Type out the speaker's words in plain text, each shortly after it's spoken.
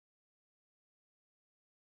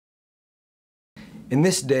In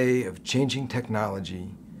this day of changing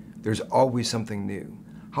technology, there's always something new.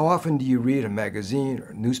 How often do you read a magazine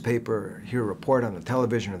or newspaper or hear a report on the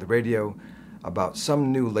television or the radio about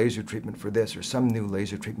some new laser treatment for this or some new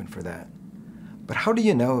laser treatment for that? But how do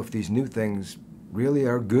you know if these new things really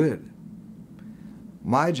are good?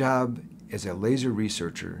 My job as a laser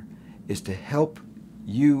researcher is to help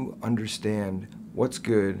you understand what's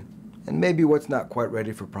good and maybe what's not quite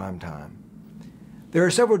ready for prime time. There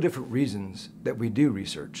are several different reasons that we do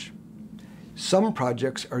research. Some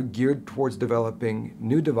projects are geared towards developing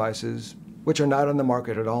new devices which are not on the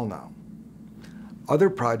market at all now. Other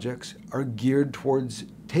projects are geared towards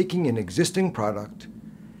taking an existing product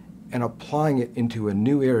and applying it into a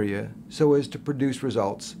new area so as to produce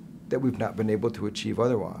results that we've not been able to achieve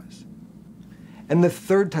otherwise. And the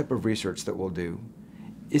third type of research that we'll do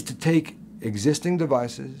is to take existing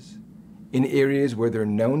devices in areas where they're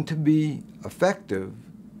known to be effective,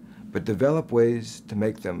 but develop ways to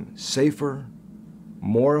make them safer,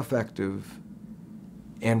 more effective,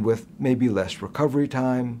 and with maybe less recovery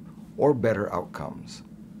time or better outcomes.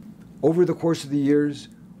 Over the course of the years,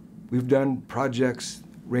 we've done projects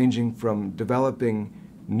ranging from developing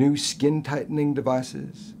new skin tightening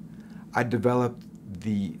devices. I developed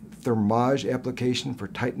the thermage application for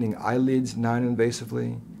tightening eyelids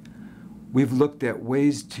non-invasively. We've looked at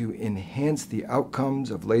ways to enhance the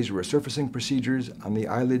outcomes of laser resurfacing procedures on the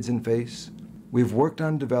eyelids and face. We've worked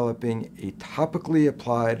on developing a topically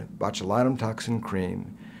applied botulinum toxin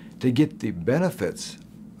cream to get the benefits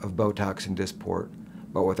of Botox and Dysport,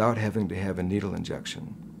 but without having to have a needle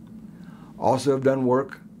injection. Also have done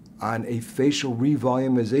work on a facial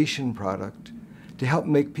revolumization product to help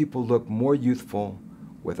make people look more youthful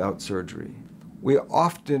without surgery. We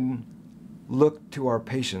often look to our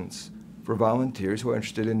patients for volunteers who are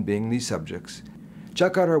interested in being these subjects.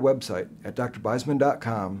 Check out our website at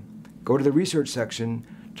drbeisman.com. Go to the research section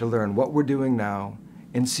to learn what we're doing now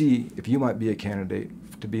and see if you might be a candidate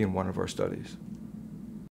to be in one of our studies.